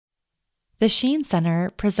The Sheen Center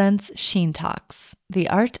presents Sheen Talks, The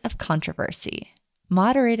Art of Controversy,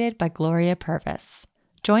 moderated by Gloria Purvis.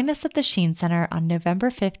 Join us at the Sheen Center on November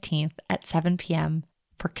 15th at 7 p.m.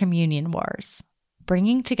 for Communion Wars.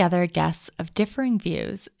 Bringing together guests of differing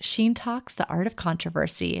views, Sheen Talks, The Art of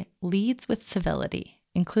Controversy leads with civility,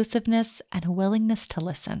 inclusiveness, and a willingness to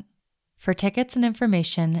listen. For tickets and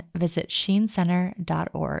information, visit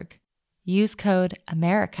sheencenter.org. Use code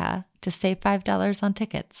AMERICA to save $5 on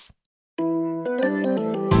tickets.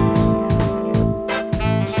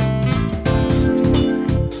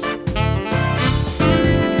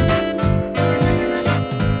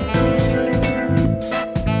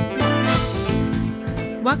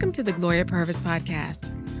 Welcome to the Gloria Purvis podcast,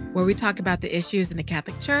 where we talk about the issues in the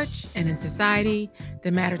Catholic Church and in society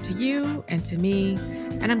that matter to you and to me,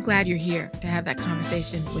 and I'm glad you're here to have that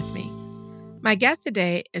conversation with me. My guest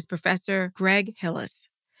today is Professor Greg Hillis.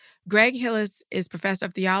 Greg Hillis is Professor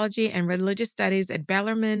of Theology and Religious Studies at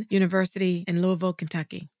Bellarmine University in Louisville,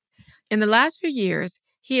 Kentucky. In the last few years,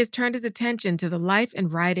 he has turned his attention to the life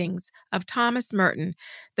and writings of Thomas Merton,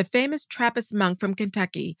 the famous Trappist monk from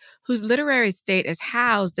Kentucky, whose literary estate is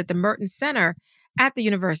housed at the Merton Center at the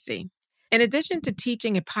university. In addition to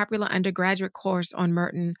teaching a popular undergraduate course on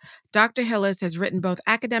Merton, Dr. Hillis has written both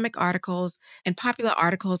academic articles and popular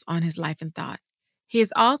articles on his life and thought. He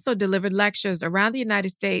has also delivered lectures around the United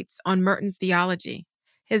States on Merton's theology.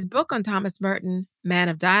 His book on Thomas Merton, Man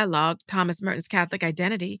of Dialogue, Thomas Merton's Catholic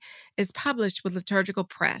Identity, is published with Liturgical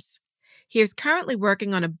Press. He is currently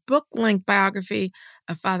working on a book-length biography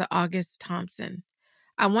of Father August Thompson.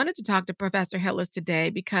 I wanted to talk to Professor Hillis today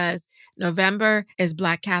because November is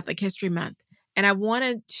Black Catholic History Month, and I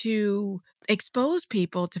wanted to expose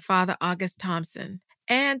people to Father August Thompson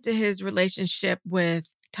and to his relationship with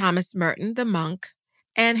Thomas Merton, the monk,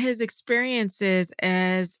 and his experiences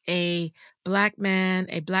as a Black man,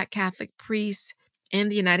 a Black Catholic priest in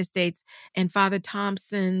the United States, and Father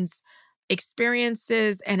Thompson's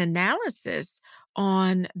experiences and analysis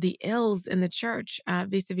on the ills in the church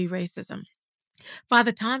vis-a-vis racism.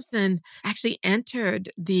 Father Thompson actually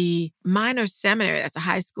entered the minor seminary, that's a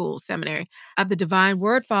high school seminary, of the Divine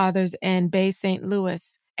Word Fathers in Bay St.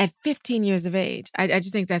 Louis at 15 years of age. I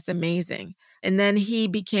just think that's amazing. And then he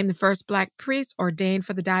became the first Black priest ordained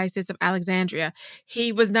for the Diocese of Alexandria.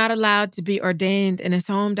 He was not allowed to be ordained in his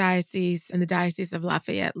home diocese, in the Diocese of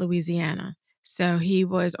Lafayette, Louisiana. So he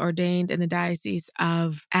was ordained in the Diocese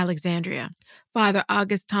of Alexandria. Father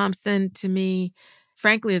August Thompson, to me,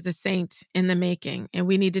 frankly, is a saint in the making. And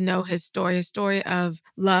we need to know his story of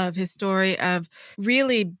love, his story of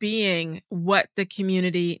really being what the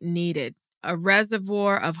community needed, a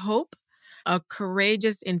reservoir of hope, a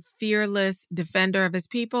courageous and fearless defender of his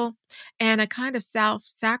people, and a kind of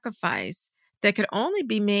self-sacrifice that could only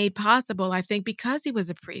be made possible, I think, because he was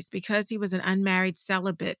a priest, because he was an unmarried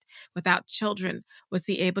celibate without children, was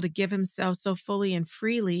he able to give himself so fully and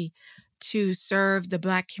freely to serve the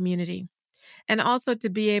Black community, and also to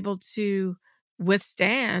be able to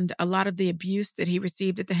withstand a lot of the abuse that he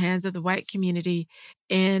received at the hands of the white community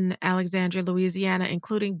in Alexandria, Louisiana,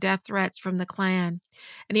 including death threats from the Klan.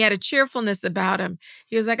 And he had a cheerfulness about him.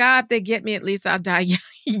 He was like, if they get me, at least I'll die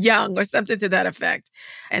young, or something to that effect.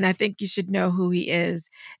 And I think you should know who he is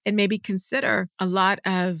and maybe consider a lot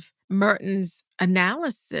of Merton's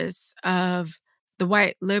analysis of the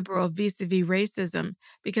white liberal vis-a-vis racism,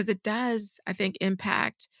 because it does, I think,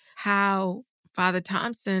 impact how Father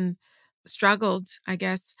Thompson struggled, I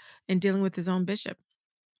guess, in dealing with his own bishop.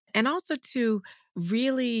 And also to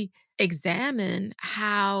really examine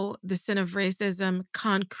how the sin of racism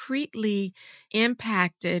concretely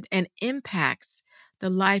impacted and impacts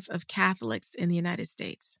the life of Catholics in the United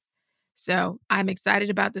States. So I'm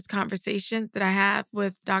excited about this conversation that I have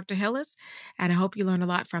with Dr. Hillis, and I hope you learn a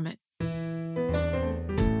lot from it.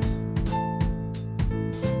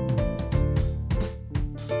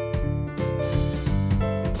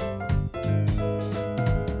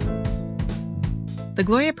 The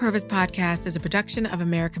Gloria Purvis podcast is a production of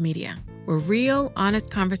America Media, where real, honest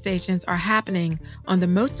conversations are happening on the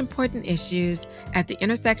most important issues at the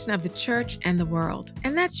intersection of the church and the world.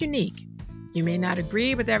 And that's unique. You may not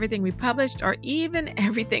agree with everything we published or even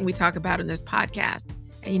everything we talk about in this podcast.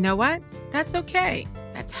 And you know what? That's okay.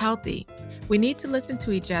 That's healthy. We need to listen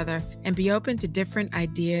to each other and be open to different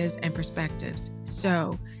ideas and perspectives.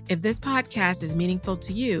 So, if this podcast is meaningful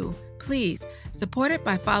to you, please support it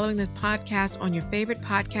by following this podcast on your favorite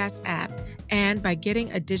podcast app and by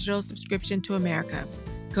getting a digital subscription to America.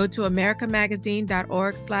 Go to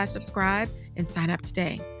americamagazine.org/subscribe and sign up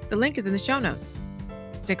today. The link is in the show notes.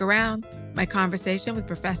 Stick around. My conversation with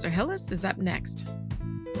Professor Hillis is up next.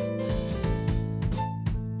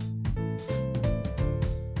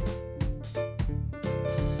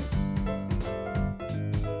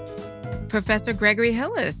 Professor Gregory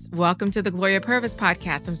Hillis, welcome to the Gloria Purvis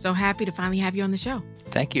podcast. I'm so happy to finally have you on the show.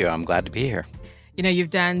 Thank you. I'm glad to be here. You know,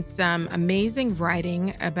 you've done some amazing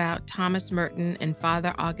writing about Thomas Merton and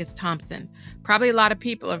Father August Thompson. Probably a lot of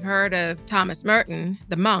people have heard of Thomas Merton,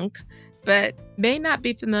 the monk, but may not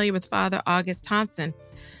be familiar with Father August Thompson.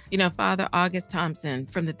 You know, Father August Thompson,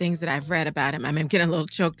 from the things that I've read about him, I'm getting a little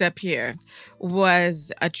choked up here,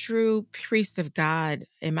 was a true priest of God,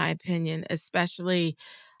 in my opinion, especially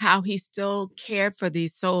how he still cared for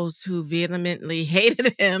these souls who vehemently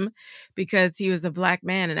hated him because he was a Black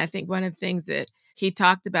man. And I think one of the things that he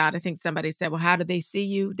talked about, I think somebody said, well, how do they see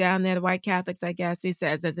you down there, the white Catholics, I guess? He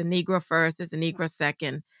says, as a Negro first, as a Negro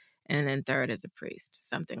second, and then third as a priest,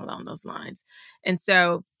 something along those lines. And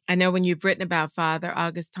so I know when you've written about Father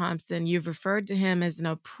August Thompson, you've referred to him as an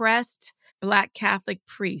oppressed Black Catholic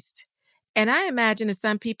priest. And I imagine to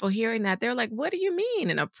some people hearing that, they're like, what do you mean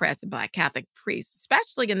an oppressed Black Catholic priest,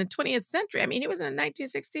 especially in the 20th century? I mean, he was in the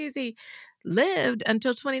 1960s. He lived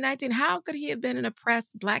until 2019. How could he have been an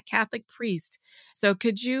oppressed Black Catholic priest? So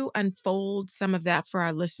could you unfold some of that for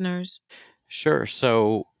our listeners? Sure.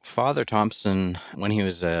 So Father Thompson, when he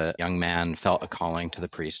was a young man, felt a calling to the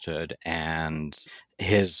priesthood, and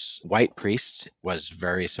his white priest was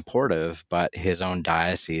very supportive, but his own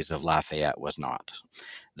diocese of Lafayette was not.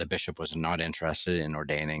 The bishop was not interested in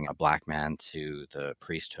ordaining a Black man to the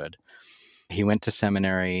priesthood. He went to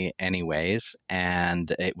seminary anyways,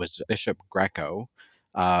 and it was Bishop Greco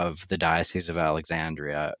of the Diocese of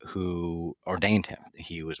Alexandria who ordained him.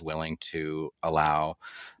 He was willing to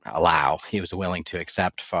he was willing to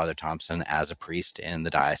accept Father Thompson as a priest in the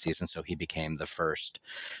diocese, and so he became the first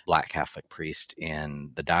Black Catholic priest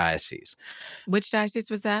in the diocese. Which diocese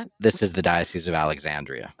was that? This is the Diocese of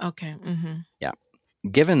Alexandria. Okay. Mm-hmm. Yeah.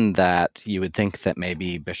 Given that you would think that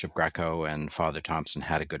maybe Bishop Greco and Father Thompson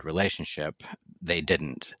had a good relationship, they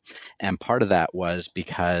didn't. And part of that was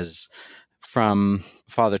because from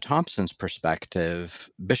Father Thompson's perspective,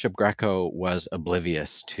 Bishop Greco was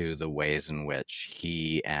oblivious to the ways in which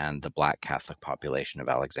he and the Black Catholic population of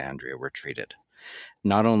Alexandria were treated,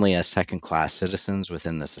 not only as second-class citizens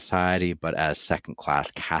within the society, but as second-class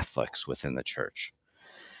Catholics within the church.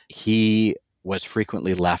 He was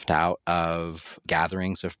frequently left out of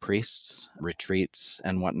gatherings of priests, retreats,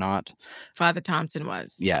 and whatnot. Father Thompson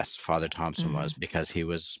was. Yes, Father Thompson was, because he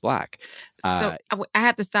was Black. So I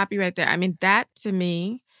have to stop you right there. I mean, that to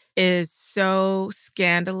me is so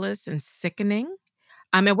scandalous and sickening.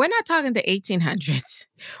 I mean, we're not talking the 1800s.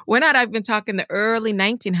 We're not even talking the early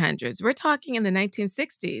 1900s. We're talking in the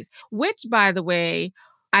 1960s, which, by the way,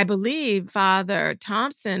 I believe Father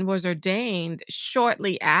Thompson was ordained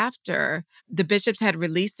shortly after the bishops had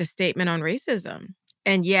released a statement on racism.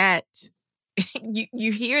 And yet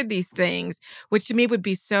you hear these things, which to me would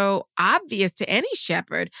be so obvious to any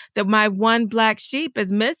shepherd, that my one Black sheep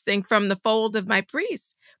is missing from the fold of my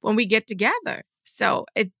priests when we get together. So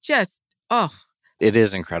it just, It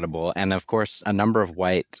is incredible. And of course, a number of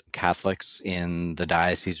white Catholics in the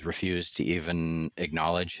diocese refused to even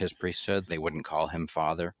acknowledge his priesthood. They wouldn't call him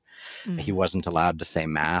father. Mm-hmm. He wasn't allowed to say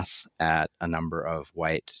Mass at a number of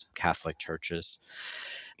white Catholic churches.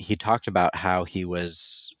 He talked about how he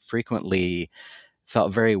was frequently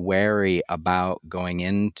felt very wary about going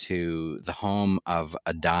into the home of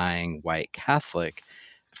a dying white Catholic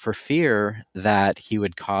for fear that he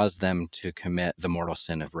would cause them to commit the mortal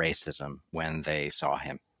sin of racism when they saw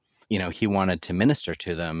him. You know, he wanted to minister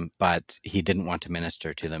to them, but he didn't want to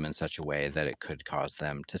minister to them in such a way that it could cause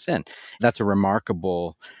them to sin. That's a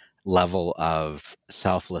remarkable level of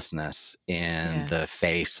selflessness in the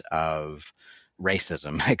face of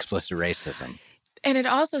racism, explicit racism. And it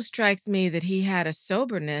also strikes me that he had a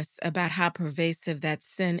soberness about how pervasive that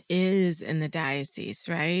sin is in the diocese,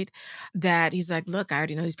 right? That he's like, look, I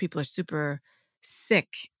already know these people are super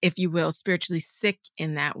sick, if you will, spiritually sick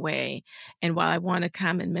in that way. And while I want to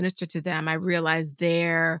come and minister to them, I realize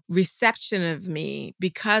their reception of me,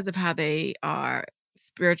 because of how they are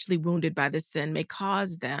spiritually wounded by the sin, may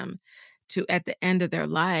cause them to, at the end of their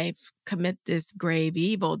life, commit this grave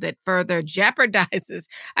evil that further jeopardizes.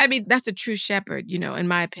 I mean, that's a true shepherd, you know, in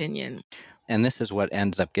my opinion. And this is what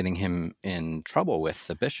ends up getting him in trouble with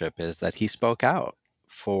the bishop, is that he spoke out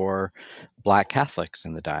for Black Catholics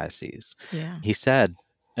in the diocese. Yeah. He said,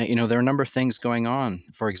 you know, there are a number of things going on.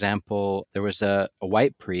 For example, there was a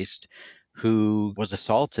white priest who was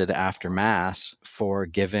assaulted after Mass for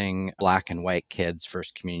giving Black and white kids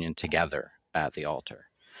First Communion together at the altar.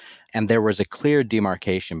 And there was a clear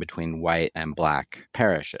demarcation between white and black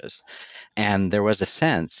parishes. And there was a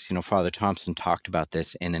sense, Father Thompson talked about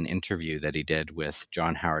this in an interview that he did with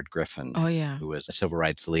John Howard Griffin, Oh, yeah. who was a civil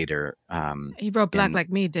rights leader. He wrote Black Like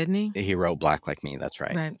Me, didn't he? He wrote Black Like Me, that's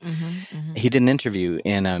right. Right. He did an interview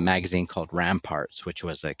in a magazine called Ramparts, which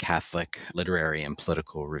was a Catholic literary and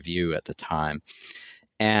political review at the time.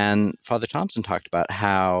 And Father Thompson talked about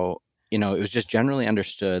how, it was just generally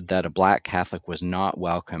understood that a Black Catholic was not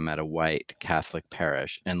welcome at a white Catholic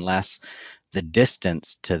parish unless the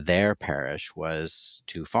distance to their parish was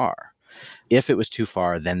too far. If it was too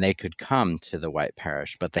far, then they could come to the white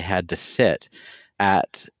parish, but they had to sit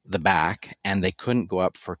at the back and they couldn't go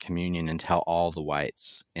up for communion until all the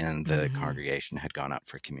whites in the congregation had gone up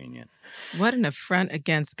for communion. What an affront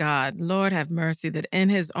against God. Lord have mercy that in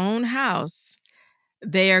his own house,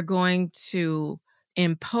 they are going to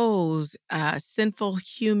impose sinful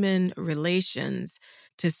human relations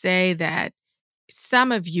to say that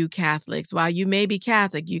some of you Catholics, while you may be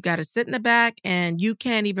Catholic, you got to sit in the back and you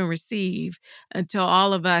can't even receive until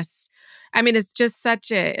all of us. I mean, it's just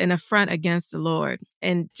such an affront against the Lord.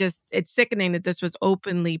 And just, it's sickening that this was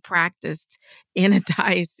openly practiced in a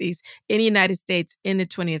diocese in the United States in the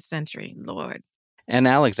 20th century, Lord. And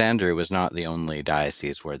Alexandria was not the only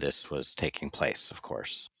diocese where this was taking place, of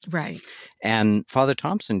course. Right. And Father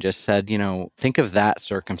Thompson just said, think of that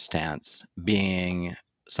circumstance being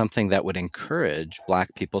something that would encourage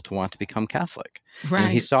Black people to want to become Catholic.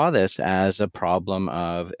 Right. He saw this as a problem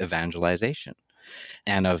of evangelization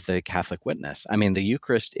and of the Catholic witness. I mean, the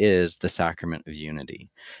Eucharist is the sacrament of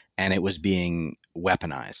unity, and it was being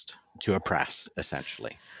weaponized to oppress,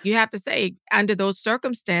 essentially. You have to say, under those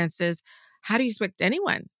circumstances, how do you expect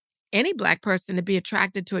any Black person to be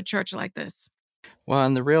attracted to a church like this? Well,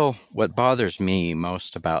 and what bothers me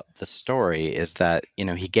most about the story is that,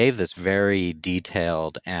 he gave this very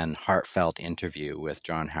detailed and heartfelt interview with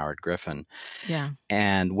John Howard Griffin. Yeah.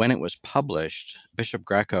 And when it was published, Bishop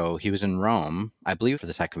Greco, he was in Rome, I believe for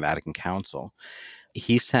the Second Vatican Council.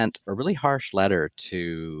 He sent a really harsh letter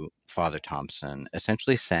to Father Thompson,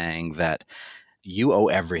 essentially saying that you owe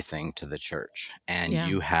everything to the church and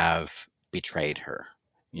you have betrayed her.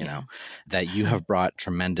 That you have brought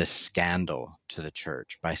tremendous scandal to the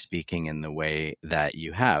church by speaking in the way that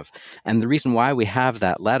you have. And the reason why we have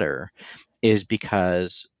that letter is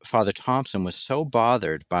because Father Thompson was so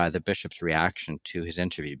bothered by the bishop's reaction to his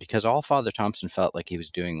interview, because all Father Thompson felt like he was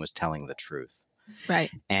doing was telling the truth. Right.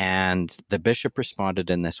 And the bishop responded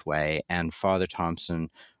in this way, and Father Thompson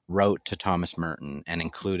wrote to Thomas Merton and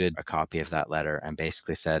included a copy of that letter and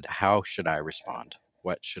basically said, how should I respond?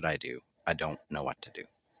 What should I do? I don't know what to do.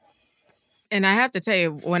 And I have to tell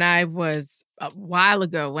you, when I was a while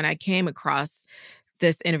ago, when I came across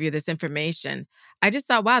this interview, this information, I just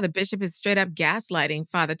thought, wow, the bishop is straight up gaslighting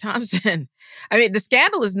Father Thompson. I mean, the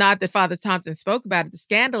scandal is not that Father Thompson spoke about it. The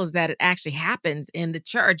scandal is that it actually happens in the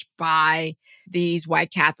church by these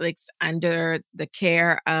white Catholics under the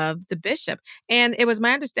care of the bishop. And it was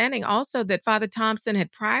my understanding also that Father Thompson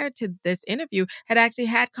had, prior to this interview, had actually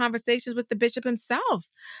had conversations with the bishop himself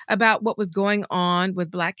about what was going on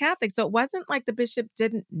with Black Catholics. So it wasn't like the bishop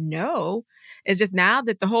didn't know. It's just now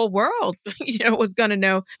that the whole world, was going to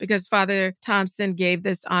know because Father Thompson gave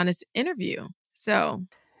this honest interview. So,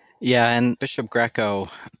 yeah, and Bishop Greco,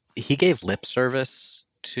 he gave lip service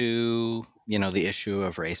to, the issue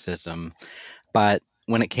of racism, but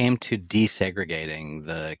when it came to desegregating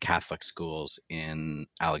the Catholic schools in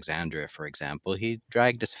Alexandria, for example, he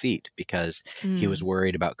dragged his feet because he was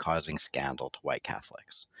worried about causing scandal to white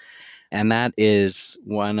Catholics. And that is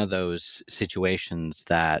one of those situations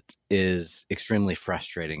that is extremely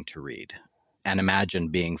frustrating to read. And imagine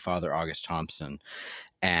being Father August Thompson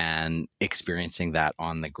and experiencing that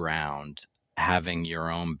on the ground, having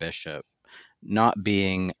your own bishop not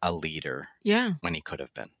being a leader when he could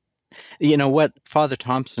have been. What Father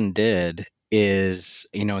Thompson did is,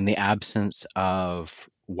 in the absence of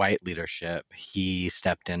white leadership, he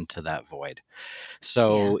stepped into that void.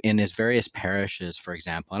 So in his various parishes, for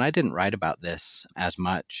example, and I didn't write about this as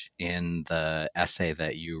much in the essay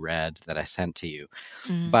that you read that I sent to you,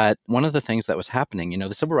 but one of the things that was happening,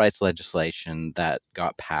 the civil rights legislation that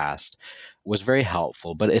got passed was very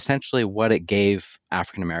helpful, but essentially what it gave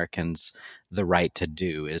African Americans the right to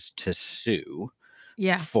do is to sue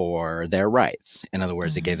for their rights. In other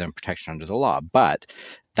words, it gave them protection under the law. But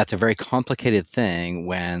that's a very complicated thing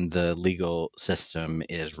when the legal system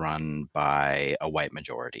is run by a white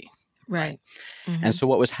majority. Right. And so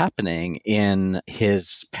what was happening in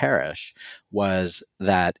his parish was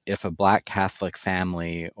that if a Black Catholic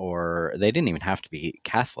family, or they didn't even have to be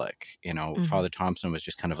Catholic, Father Thompson was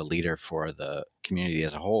just kind of a leader for the community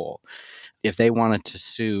as a whole. If they wanted to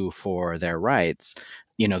sue for their rights,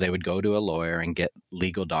 they would go to a lawyer and get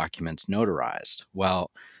legal documents notarized.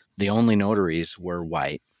 Well, the only notaries were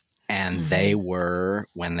white. And they were,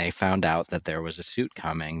 when they found out that there was a suit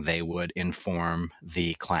coming, they would inform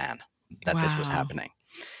the Klan that this was happening.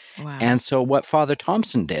 Wow. And so what Father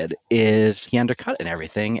Thompson did is he undercut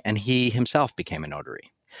everything, and he himself became a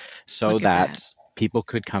notary so that people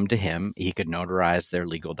could come to him. He could notarize their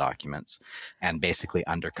legal documents and basically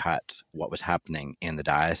undercut what was happening in the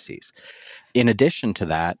diocese. In addition to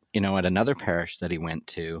that, at another parish that he went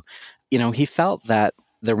to, he felt that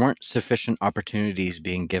there weren't sufficient opportunities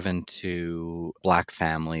being given to Black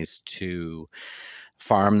families to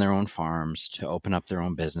farm their own farms, to open up their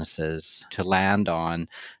own businesses, to land on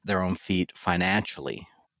their own feet financially.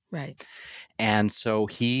 Right. And so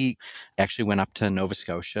he actually went up to Nova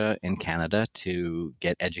Scotia in Canada to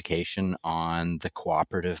get education on the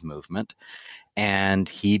cooperative movement. And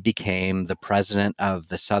he became the president of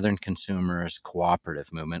the Southern Consumers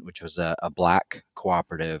Cooperative Movement, which was a Black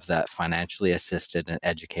cooperative that financially assisted and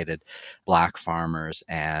educated Black farmers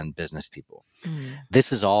and business people.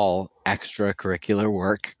 This is all extracurricular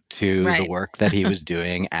work to the work that he was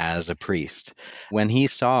doing as a priest. When he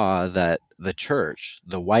saw that the church,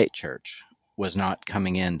 the white church, was not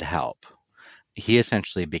coming in to help, he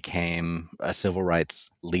essentially became a civil rights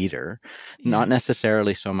leader, not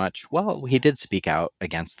necessarily so much, he did speak out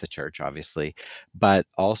against the church, obviously, but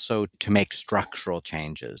also to make structural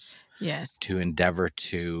changes. Yes. To endeavor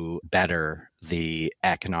to better the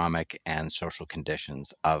economic and social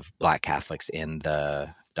conditions of Black Catholics in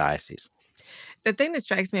the diocese. The thing that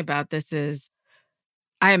strikes me about this is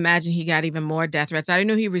I imagine he got even more death threats. I didn't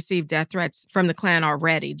know he received death threats from the Klan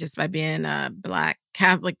already just by being a Black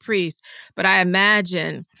Catholic priest. But I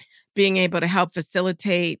imagine being able to help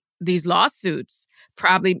facilitate these lawsuits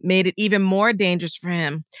probably made it even more dangerous for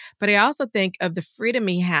him. But I also think of the freedom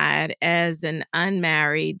he had as an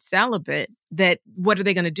unmarried celibate, that what are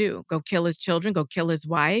they going to do? Go kill his children? Go kill his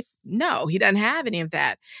wife? No, he doesn't have any of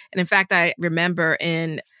that. And in fact, I remember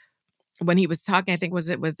when he was talking, I think,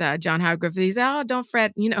 was it with John Howard Griffith? He said, don't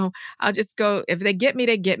fret, I'll just go. If they get me,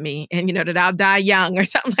 they get me. And, that I'll die young or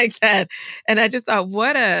something like that. And I just thought,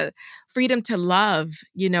 what a freedom to love,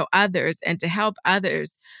 others and to help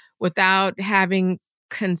others without having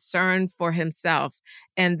concern for himself.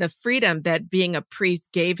 And the freedom that being a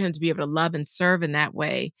priest gave him to be able to love and serve in that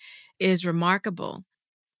way is remarkable.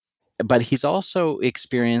 But he's also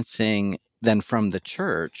experiencing then from the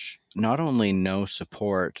church, not only no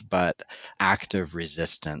support, but active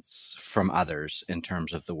resistance from others in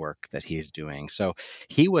terms of the work that he's doing. So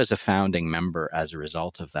he was a founding member as a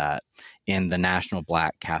result of that in the National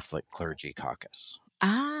Black Catholic Clergy Caucus.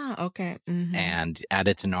 Ah, okay. Mm-hmm. And at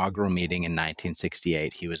its inaugural meeting in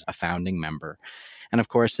 1968, he was a founding member. And of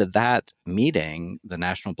course, at that meeting, the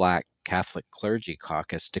National Black Catholic Clergy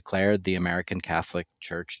Caucus declared the American Catholic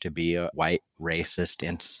Church to be a white racist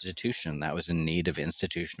institution that was in need of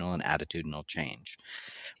institutional and attitudinal change.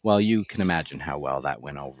 Well, you can imagine how well that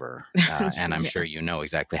went over. And I'm sure you know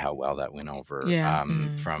exactly how well that went over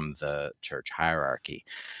from the church hierarchy.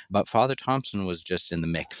 But Father Thompson was just in the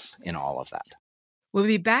mix in all of that. We'll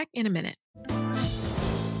be back in a minute.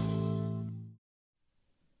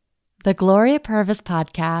 The Gloria Purvis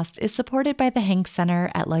podcast is supported by the Hank Center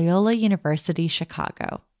at Loyola University,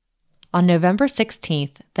 Chicago. On November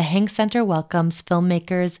 16th, the Hank Center welcomes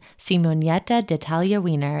filmmakers Simonetta d'Italia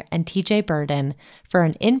Wiener and TJ Burden for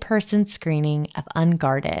an in-person screening of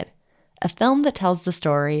Unguarded, a film that tells the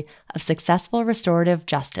story of successful restorative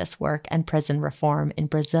justice work and prison reform in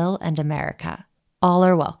Brazil and America. All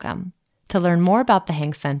are welcome. To learn more about the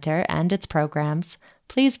Hank Center and its programs,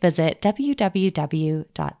 please visit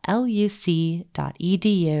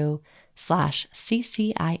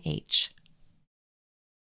www.luc.edu/ccih.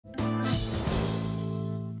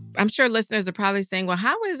 I'm sure listeners are probably saying, well,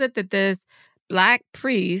 how is it that this Black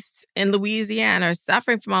priest in Louisiana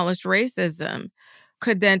suffering from all this racism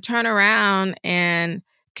could then turn around and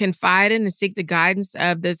confide in and seek the guidance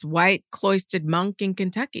of this white cloistered monk in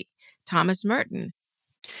Kentucky, Thomas Merton?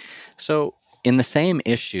 So in the same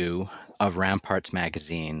issue of Ramparts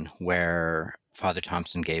magazine, where Father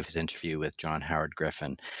Thompson gave his interview with John Howard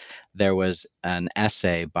Griffin, there was an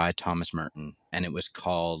essay by Thomas Merton, and it was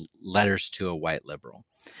called Letters to a White Liberal.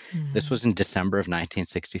 This was in December of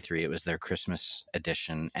 1963. It was their Christmas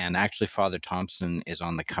edition. And actually, Father Thompson is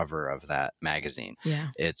on the cover of that magazine. Yeah.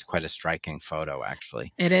 It's quite a striking photo,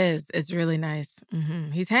 actually. It is. It's really nice.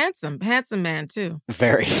 He's handsome man, too.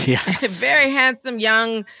 Very, yeah. Very handsome,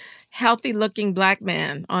 young, healthy-looking Black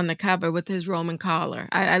man on the cover with his Roman collar.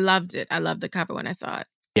 I loved it. I loved the cover when I saw it.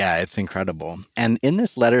 Yeah, it's incredible. And in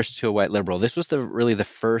this Letters to a White Liberal, this was really the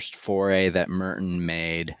first foray that Merton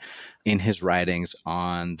made in his writings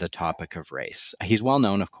on the topic of race. He's well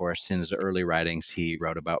known, of course, in his early writings. He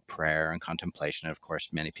wrote about prayer and contemplation. Of course,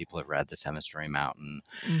 many people have read The Seven-Storey Mountain.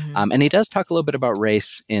 And he does talk a little bit about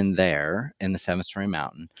race in The Seven-Storey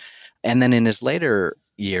Mountain. And then in his later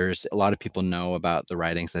years, a lot of people know about the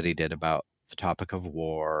writings that he did about the topic of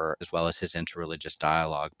war, as well as his interreligious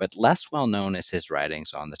dialogue, but less well known is his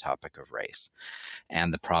writings on the topic of race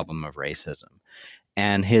and the problem of racism.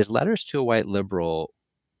 And his Letters to a White Liberal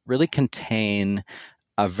really contain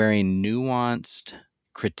a very nuanced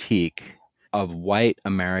critique of white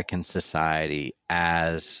American society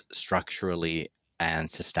as structurally and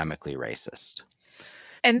systemically racist.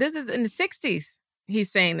 And this is in the 60s.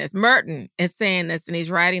 He's saying this. Merton is saying this, and he's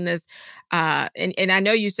writing this. And I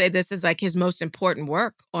know you say this is like his most important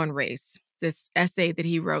work on race, this essay that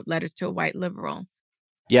he wrote, Letters to a White Liberal.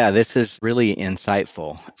 Yeah, this is really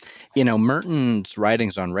insightful. Merton's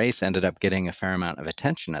writings on race ended up getting a fair amount of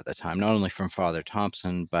attention at the time, not only from Father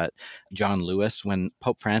Thompson, but John Lewis. When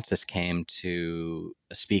Pope Francis came to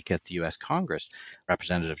speak at the U.S. Congress,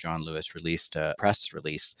 Representative John Lewis released a press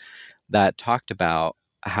release that talked about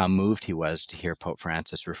how moved he was to hear Pope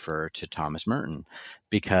Francis refer to Thomas Merton,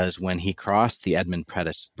 because when he crossed the Edmund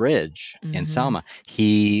Pettus Bridge in Selma,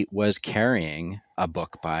 he was carrying a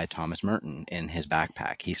book by Thomas Merton in his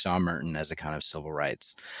backpack. He saw Merton as a kind of civil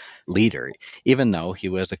rights leader, even though he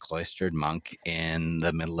was a cloistered monk in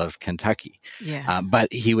the middle of Kentucky. Yeah.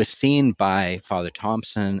 But he was seen by Father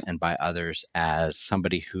Thompson and by others as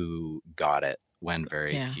somebody who got it when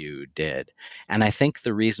very few did. And I think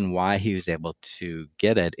the reason why he was able to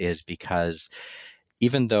get it is because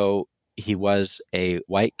even though he was a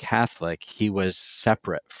white Catholic, he was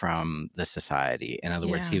separate from the society. In other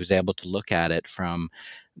words, he was able to look at it from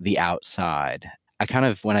the outside.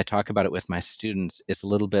 When I talk about it with my students, it's a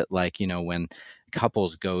little bit like, when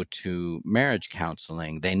couples go to marriage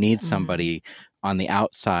counseling, they need somebody on the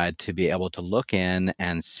outside to be able to look in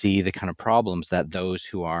and see the kind of problems that those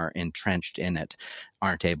who are entrenched in it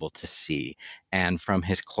aren't able to see. And from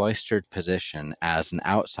his cloistered position as an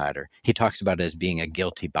outsider, he talks about it as being a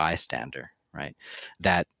guilty bystander, right?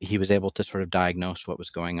 That he was able to sort of diagnose what was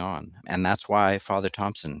going on. And that's why Father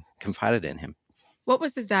Thompson confided in him. What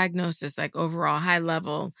was his diagnosis, like overall, high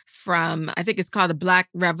level, from, I think it's called The Black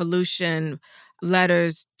Revolution,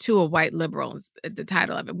 Letters to a White Liberal, is the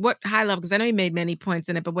title of it. What high level, because I know he made many points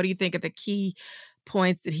in it, but what do you think of the key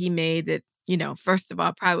points that he made that, first of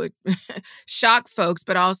all, probably would shock folks,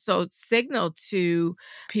 but also signal to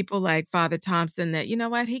people like Father Thompson that,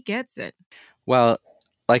 he gets it? Well,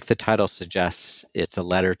 like the title suggests, it's a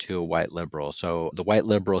letter to a white liberal. So the white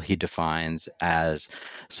liberal he defines as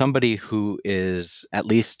somebody who is, at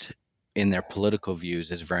least in their political views,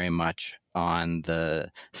 is very much on the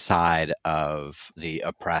side of the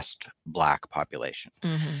oppressed Black population.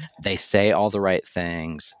 They say all the right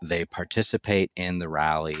things, they participate in the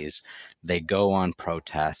rallies, they go on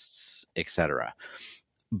protests, etc.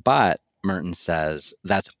 But Merton says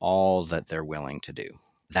that's all that they're willing to do.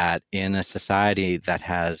 That in a society that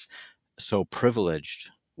has so privileged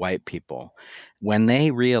white people, when they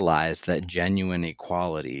realize that genuine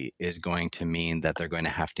equality is going to mean that they're going to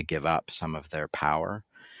have to give up some of their power,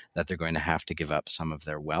 that they're going to have to give up some of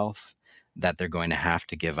their wealth, that they're going to have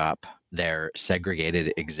to give up their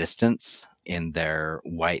segregated existence in their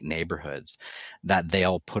white neighborhoods, that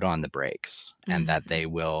they'll put on the brakes and that they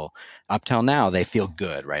will, up till now, they feel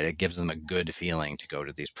good, right? It gives them a good feeling to go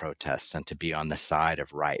to these protests and to be on the side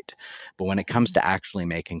of right. But when it comes to actually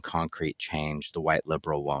making concrete change, the white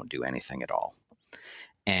liberal won't do anything at all.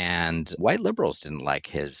 And white liberals didn't like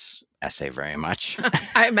his essay very much.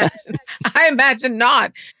 I imagine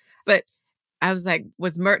not. But I was like,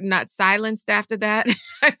 was Merton not silenced after that?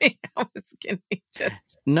 I mean, I was kidding.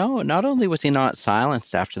 No, not only was he not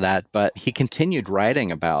silenced after that, but he continued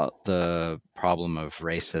writing about the problem of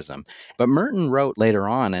racism. But Merton wrote later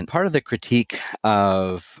on, and part of the critique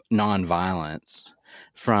of nonviolence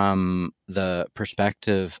from the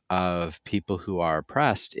perspective of people who are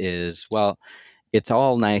oppressed is, well, it's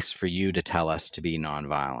all nice for you to tell us to be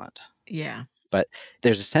nonviolent. Yeah. But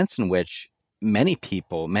there's a sense in which many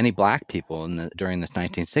people, many Black people during this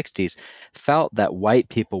 1960s felt that white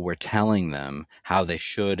people were telling them how they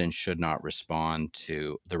should and should not respond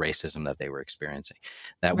to the racism that they were experiencing.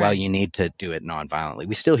 That, well, Right. you need to do it nonviolently.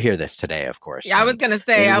 We still hear this today, of course. Yeah, I was going to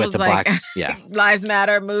say, I with was the like, Black, yeah, Lives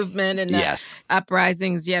Matter movement and the yes,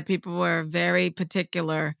 uprisings. Yeah, people were very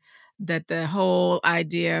particular that the whole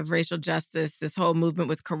idea of racial justice, this whole movement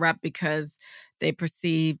was corrupt because they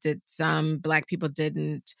perceived that some Black people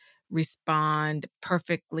didn't respond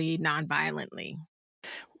perfectly nonviolently.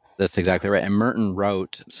 that's exactly right. And Merton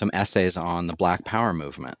wrote some essays on the Black Power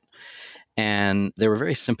movement. And they were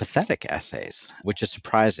very sympathetic essays, which is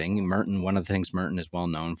surprising. One of the things Merton is well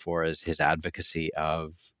known for is his advocacy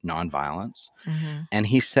of nonviolence. Mm-hmm. And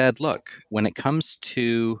he said, look, when it comes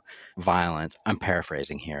to violence, I'm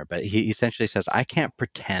paraphrasing here, but he essentially says, I can't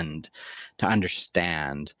pretend to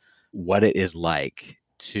understand what it is like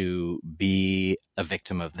to be a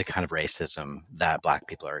victim of the kind of racism that Black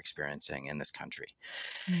people are experiencing in this country.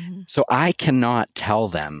 Mm-hmm. So I cannot tell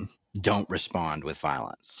them, don't respond with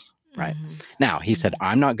violence. Right. Mm-hmm. Now, he said,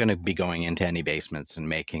 I'm not going to be going into any basements and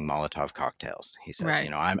making Molotov cocktails. He says, Right.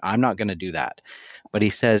 I'm not going to do that. But he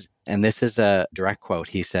says, and this is a direct quote,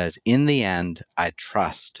 he says, in the end, I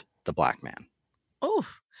trust the Black man. Oh,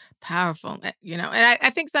 powerful. And I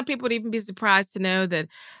think some people would even be surprised to know that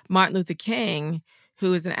Martin Luther King,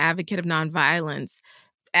 who is an advocate of nonviolence,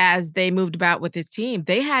 as they moved about with his team,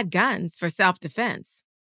 they had guns for self-defense.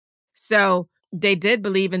 So they did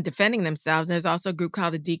believe in defending themselves. And there's also a group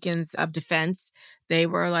called the Deacons of Defense. They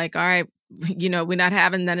were like, all right, we're not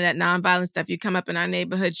having none of that nonviolent stuff. You come up in our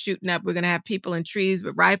neighborhood shooting up, we're going to have people in trees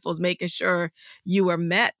with rifles, making sure you are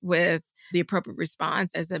met with the appropriate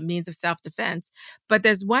response as a means of self-defense. But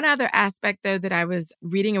there's one other aspect, though, that I was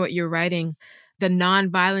reading what you're writing. The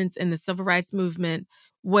nonviolence in the civil rights movement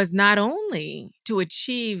was not only to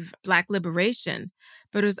achieve Black liberation,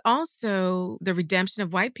 but it was also the redemption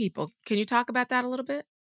of white people. Can you talk about that a little bit?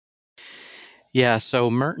 Yeah,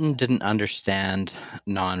 so Merton didn't understand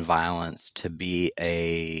nonviolence to be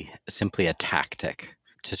simply a tactic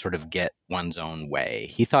to sort of get one's own way.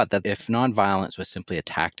 He thought that if nonviolence was simply a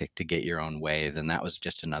tactic to get your own way, then that was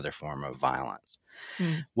just another form of violence.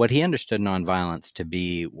 What he understood nonviolence to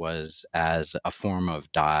be was as a form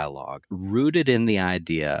of dialogue rooted in the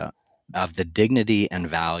idea of the dignity and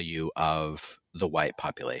value of the white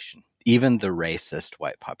population, even the racist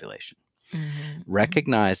white population. Mm-hmm.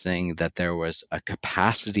 Recognizing that there was a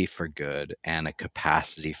capacity for good and a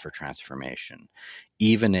capacity for transformation,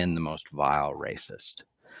 even in the most vile racist.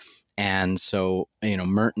 And so,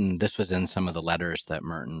 Merton, this was in some of the letters that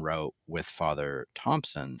Merton wrote with Father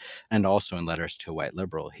Thompson and also in letters to a white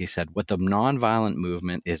liberal. He said, what the nonviolent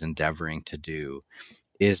movement is endeavoring to do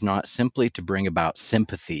is not simply to bring about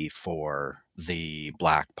sympathy for the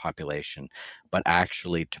Black population, but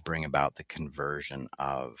actually to bring about the conversion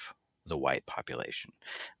of the white population,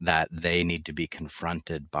 that they need to be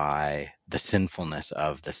confronted by the sinfulness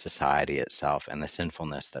of the society itself and the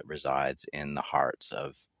sinfulness that resides in the hearts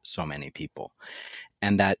of so many people.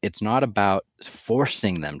 And that it's not about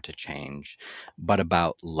forcing them to change, but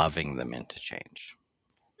about loving them into change.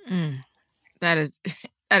 That is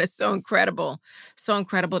so incredible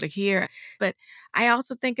to hear. But I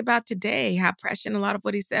also think about today, how prescient a lot of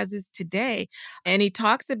what he says is today. And he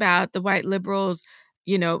talks about the white liberals,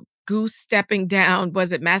 goose stepping down,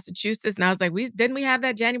 was it Massachusetts? And I was like, didn't we have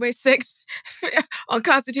that January 6th on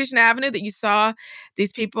Constitution Avenue, that you saw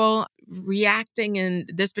these people reacting in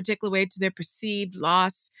this particular way to their perceived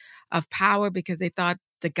loss of power because they thought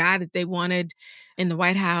the guy that they wanted in the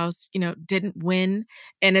White House, didn't win.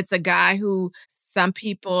 And it's a guy who some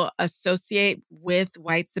people associate with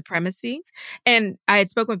white supremacy. And I had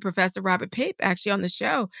spoken with Professor Robert Pape actually on the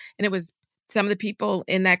show, and it was some of the people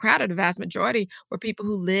in that crowd, or the vast majority, were people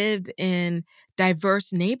who lived in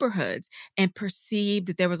diverse neighborhoods and perceived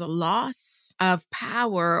that there was a loss of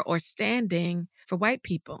power or standing for white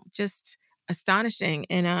people. Just astonishing.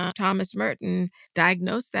 And Thomas Merton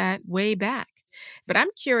diagnosed that way back. But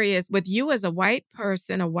I'm curious, with you as a white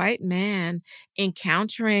person, a white man,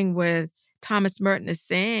 encountering with Thomas Merton is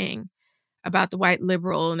saying about the white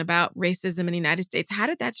liberal and about racism in the United States, how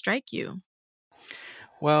did that strike you?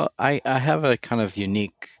 Well, I have a kind of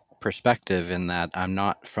unique perspective in that I'm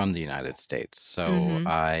not from the United States. So Mm-hmm.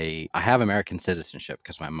 I have American citizenship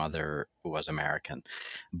because my mother was American,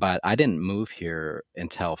 but I didn't move here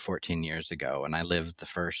until 14 years ago. And I lived the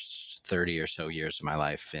first 30 or so years of my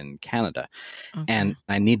life in Canada. Okay. And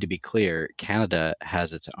I need to be clear, Canada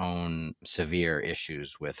has its own severe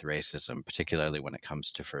issues with racism, particularly when it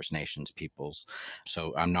comes to First Nations peoples.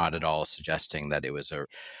 So I'm not at all suggesting that it was a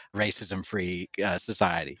racism-free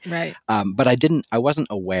society. Right. But I wasn't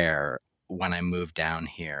aware when I moved down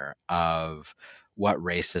here of what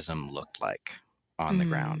racism looked like on the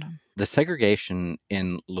ground. Mm. The segregation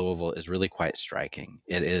in Louisville is really quite striking.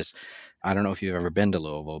 It is, I don't know if you've ever been to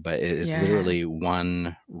Louisville, but it is Yeah, I have. literally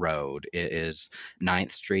one road. It is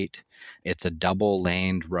 9th Street. It's a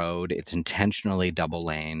double-laned road. It's intentionally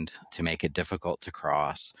double-laned to make it difficult to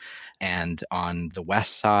cross. And on the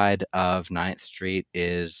west side of 9th Street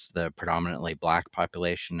is the predominantly Black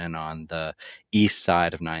population, and on the east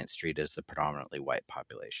side of 9th Street is the predominantly white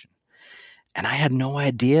population. And I had no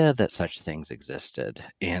idea that such things existed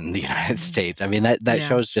in the United States. I mean, that Yeah.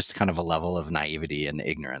 shows just kind of a level of naivety and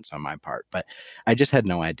ignorance on my part, but I just had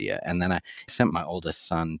no idea. And then I sent my oldest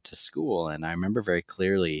son to school, and I remember very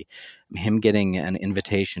clearly him getting an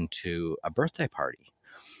invitation to a birthday party.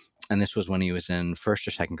 And this was when he was in first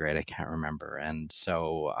or second grade, I can't remember. And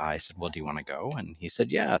so I said, well, do you want to go? And he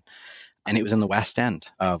said, yeah. And it was in the west end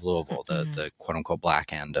of Louisville, the quote unquote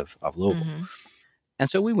black end of Louisville. Mm-hmm. And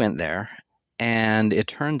so we went there. And it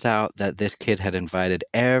turns out that this kid had invited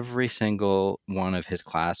every single one of his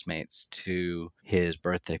classmates to his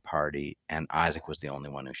birthday party, and Isaac was the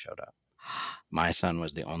only one who showed up. My son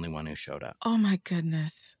was the only one who showed up. Oh my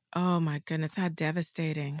goodness. Oh my goodness. How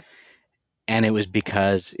devastating. And it was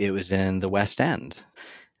because it was in the West End.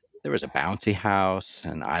 There was a bouncy house,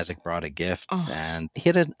 and Isaac brought a gift, and he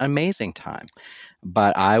had an amazing time.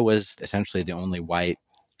 But I was essentially the only white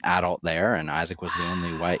adult there, and Isaac was the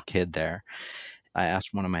only white kid there. I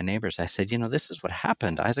asked one of my neighbors, I said, this is what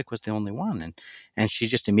happened. Isaac was the only one. And she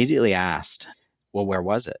just immediately asked, well, where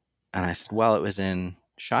was it? And I said, well, it was in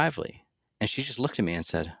Shively. And she just looked at me and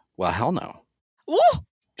said, well, hell no. Woo!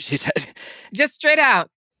 She said, just straight out.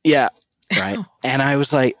 Yeah. Right. And I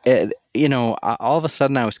was like, all of a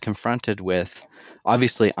sudden I was confronted with,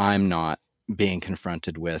 obviously I'm not being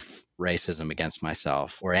confronted with racism against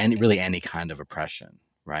myself or any kind of oppression.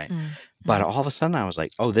 Right. Mm-hmm. But all of a sudden I was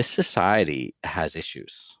like, oh, this society has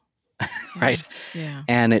issues. Right. Yeah.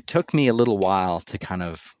 And it took me a little while to kind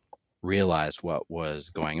of realize what was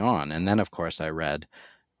going on. And then, of course, I read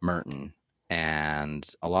Merton, and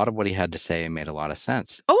a lot of what he had to say made a lot of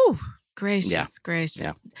sense. Oh, gracious, Yeah.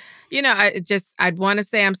 gracious. Yeah. I'd want to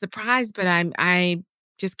say I'm surprised, but I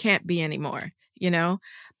just can't be anymore,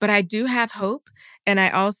 But I do have hope. And I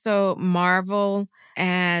also marvel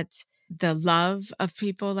at the love of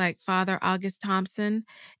people like Father August Thompson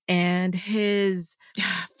and his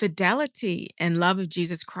fidelity and love of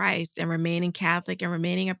Jesus Christ and remaining Catholic and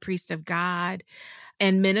remaining a priest of God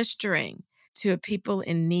and ministering to a people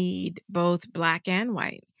in need, both Black and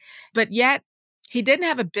white. But yet he didn't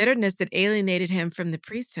have a bitterness that alienated him from the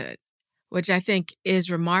priesthood, which I think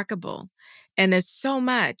is remarkable. And there's so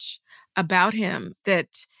much about him that,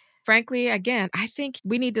 frankly, again, I think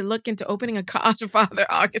we need to look into opening a cause for Father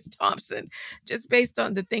August Thompson, just based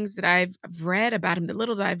on the things that I've read about him, the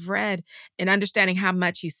little that I've read, and understanding how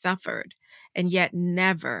much he suffered, and yet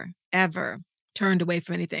never, ever turned away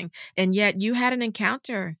from anything. And yet you had an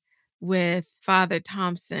encounter with Father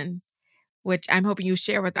Thompson, which I'm hoping you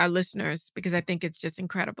share with our listeners, because I think it's just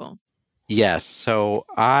incredible. Yes. So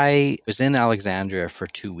I was in Alexandria for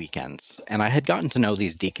 2 weekends, and I had gotten to know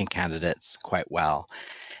these deacon candidates quite well.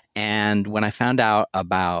 And when I found out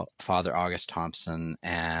about Father August Thompson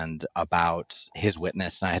and about his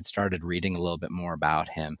witness, and I had started reading a little bit more about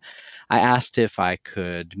him, I asked if I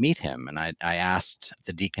could meet him. And I asked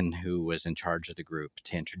the deacon who was in charge of the group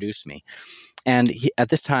to introduce me. And at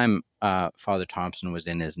this time, Father Thompson was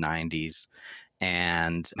in his 90s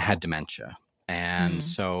and had dementia. And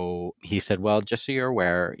so he said, well, just so you're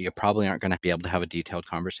aware, you probably aren't going to be able to have a detailed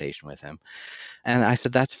conversation with him. And I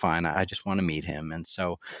said, that's fine. I just want to meet him. And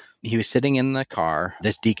so he was sitting in the car.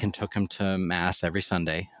 This deacon took him to Mass every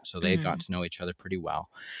Sunday. So they had gotten to know each other pretty well.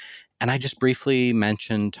 And I just briefly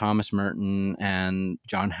mentioned Thomas Merton and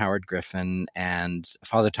John Howard Griffin, and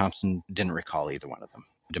Father Thompson didn't recall either one of them.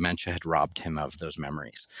 Dementia had robbed him of those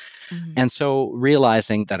memories. And so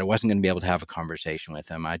realizing that I wasn't going to be able to have a conversation with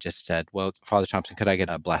him, I just said, well, Father Thompson, could I get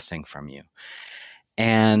a blessing from you?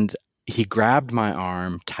 And he grabbed my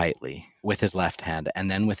arm tightly with his left hand, and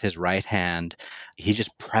then with his right hand, he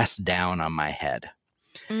just pressed down on my head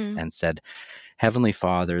and said, Heavenly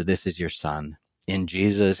Father, this is your son. In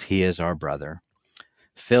Jesus, he is our brother.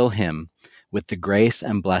 Fill him with the grace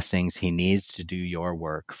and blessings he needs to do your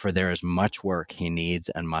work, for there is much work he needs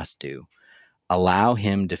and must do. Allow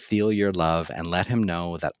him to feel your love and let him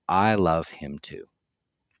know that I love him too.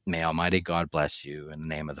 May Almighty God bless you in the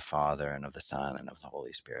name of the Father and of the Son and of the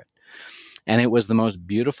Holy Spirit. And it was the most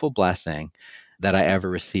beautiful blessing that I ever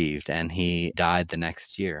received. And he died the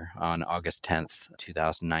next year on August 10th,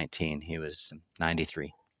 2019. He was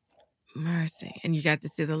 93. Mercy. And you got to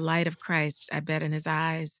see the light of Christ, I bet, in his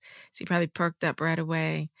eyes. So he probably perked up right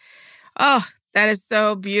away. Oh, that is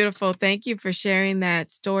so beautiful. Thank you for sharing that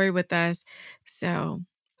story with us. So,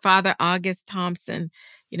 Father August Thompson,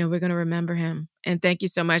 we're going to remember him. And thank you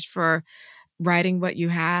so much for writing what you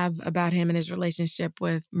have about him and his relationship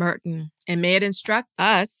with Merton. And may it instruct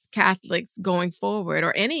us Catholics going forward,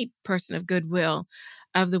 or any person of goodwill,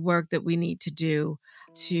 of the work that we need to do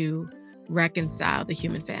to reconcile the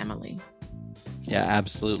human family. Yeah,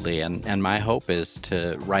 absolutely. And my hope is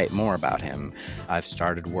to write more about him. I've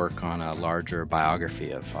started work on a larger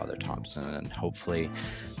biography of Father Thompson, and hopefully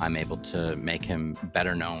I'm able to make him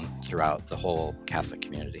better known throughout the whole Catholic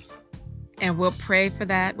community. And we'll pray for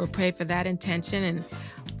that. We'll pray for that intention. And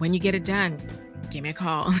when you get it done, give me a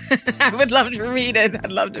call. I would love to read it.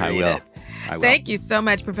 I'd love to read it. I will. Thank you so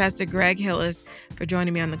much, Professor Greg Hillis, for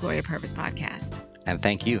joining me on the Gloria Purvis podcast. And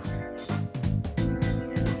thank you.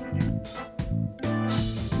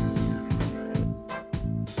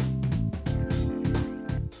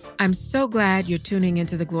 I'm so glad you're tuning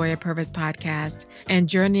into the Gloria Purvis podcast and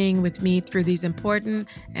journeying with me through these important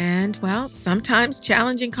and, well, sometimes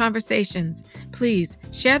challenging conversations. Please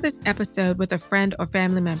share this episode with a friend or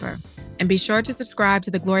family member. And be sure to subscribe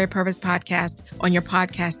to the Gloria Purvis podcast on your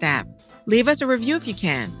podcast app. Leave us a review if you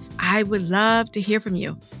can. I would love to hear from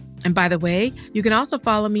you. And by the way, you can also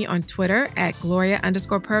follow me on Twitter at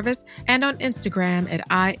Gloria_Purvis and on Instagram at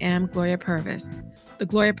I am Gloria Purvis. The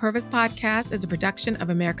Gloria Purvis podcast is a production of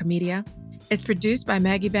America Media. It's produced by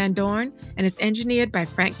Maggie Van Dorn and is engineered by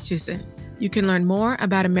Frank Tucson. You can learn more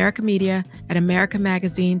about America Media at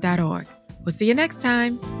americamagazine.org. We'll see you next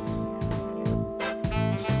time.